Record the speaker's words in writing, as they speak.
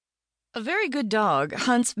A Very Good Dog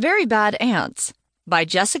Hunts Very Bad Ants by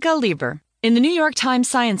Jessica Leber in the New York Times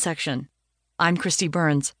Science section. I'm Christy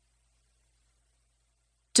Burns.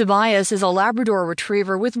 Tobias is a Labrador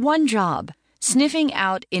retriever with one job, sniffing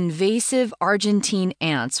out invasive Argentine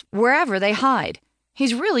ants wherever they hide.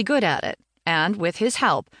 He's really good at it, and with his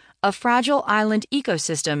help, a fragile island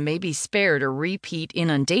ecosystem may be spared a repeat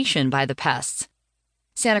inundation by the pests.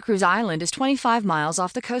 Santa Cruz Island is 25 miles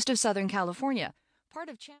off the coast of Southern California, part of